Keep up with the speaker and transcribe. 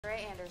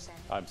Anderson.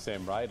 I'm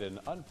Sam Wright. An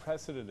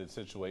unprecedented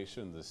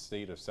situation in the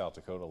state of South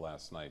Dakota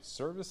last night.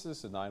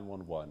 Services to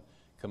 911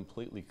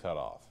 completely cut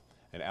off.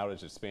 An outage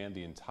that spanned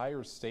the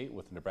entire state,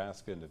 with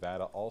Nebraska and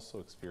Nevada also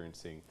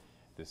experiencing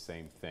the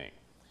same thing.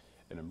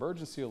 An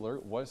emergency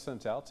alert was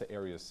sent out to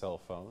area cell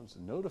phones,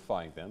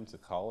 notifying them to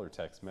call or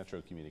text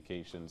Metro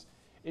Communications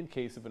in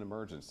case of an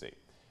emergency.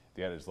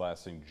 The outage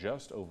lasting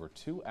just over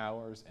 2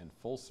 hours and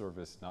full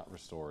service not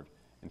restored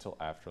until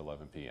after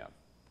 11 p.m.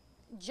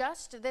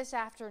 Just this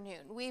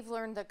afternoon, we've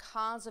learned the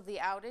cause of the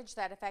outage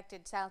that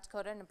affected South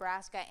Dakota,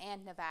 Nebraska,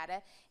 and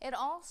Nevada. It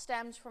all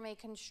stems from a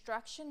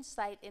construction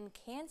site in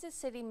Kansas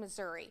City,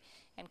 Missouri,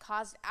 and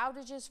caused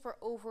outages for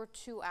over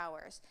 2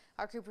 hours.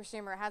 Our Cooper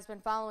Sumer has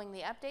been following the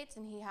updates,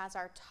 and he has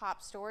our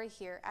top story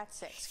here at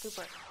 6.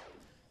 Cooper.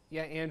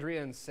 Yeah,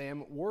 Andrea and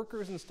Sam,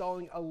 workers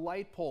installing a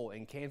light pole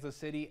in Kansas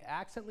City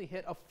accidentally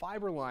hit a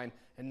fiber line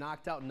and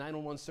knocked out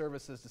 911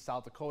 services to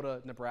South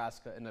Dakota,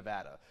 Nebraska, and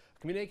Nevada. A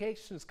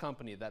communications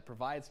company that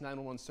provides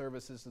 911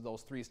 services to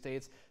those 3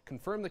 states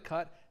confirmed the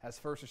cut, as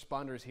first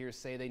responders here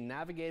say they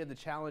navigated the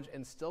challenge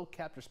and still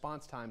kept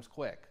response times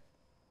quick.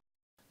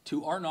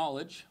 To our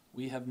knowledge,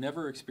 we have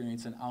never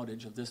experienced an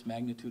outage of this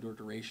magnitude or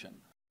duration.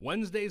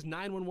 Wednesday's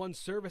 911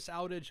 service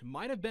outage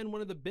might have been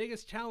one of the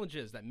biggest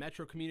challenges that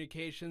Metro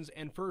Communications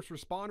and first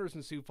responders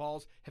in Sioux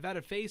Falls have had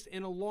to face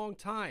in a long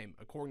time,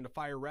 according to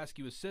Fire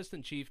Rescue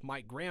Assistant Chief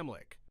Mike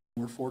Gramlich.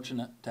 We're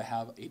fortunate to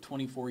have a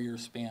 24-year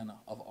span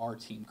of our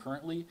team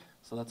currently,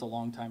 so that's a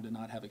long time to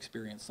not have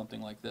experienced something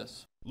like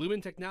this.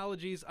 Lumen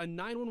Technologies, a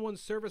 911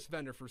 service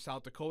vendor for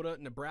South Dakota,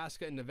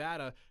 Nebraska, and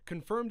Nevada,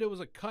 confirmed it was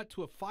a cut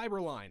to a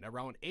fiber line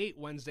around 8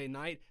 Wednesday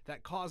night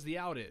that caused the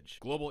outage.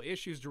 Global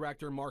Issues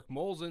Director Mark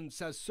Molzen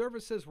says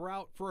services were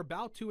out for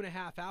about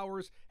 2.5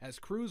 hours as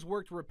crews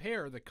worked to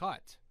repair the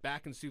cut.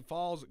 Back in Sioux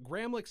Falls,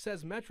 Gramlich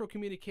says Metro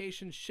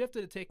Communications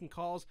shifted to taking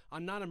calls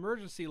on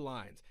non-emergency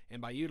lines and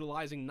by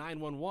utilizing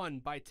 911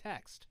 by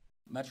text.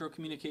 Metro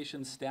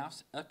Communications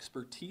staff's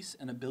expertise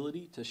and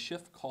ability to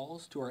shift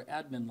calls to our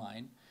admin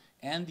line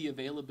and the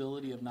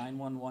availability of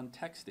 911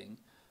 texting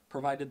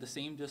provided the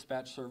same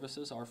dispatch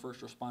services our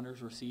first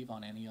responders receive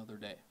on any other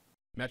day.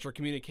 Metro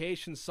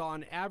Communications saw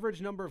an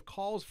average number of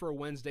calls for a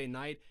Wednesday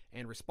night,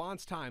 and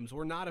response times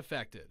were not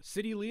affected.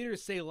 City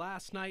leaders say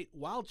last night,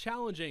 while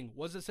challenging,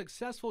 was a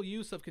successful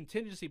use of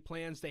contingency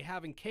plans they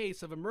have in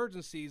case of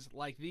emergencies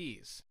like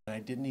these. I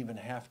didn't even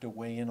have to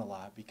weigh in a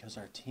lot because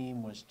our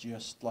team was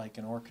just like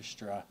an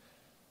orchestra,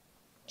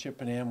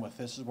 chipping in with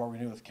this is what we're going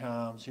to do with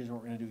comms, here's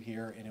what we're going to do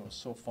here, and it was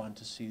so fun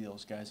to see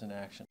those guys in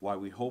action. While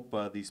we hope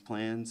these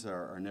plans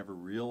are never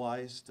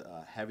realized,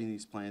 having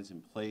these plans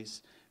in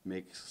place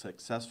makes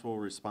successful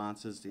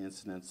responses to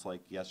incidents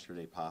like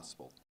yesterday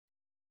possible.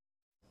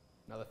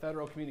 Now, the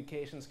Federal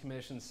Communications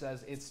Commission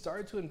says it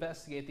started to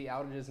investigate the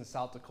outages in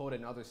South Dakota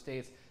and other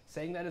states,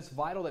 saying that it's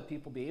vital that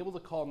people be able to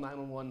call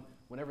 911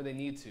 whenever they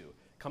need to.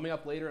 Coming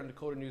up later on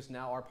Dakota News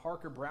Now, our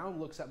Parker Brown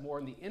looks at more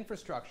on the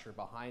infrastructure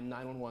behind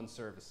 911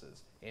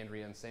 services.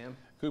 Andrea and Sam.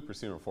 Cooper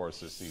Sumer for us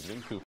this evening.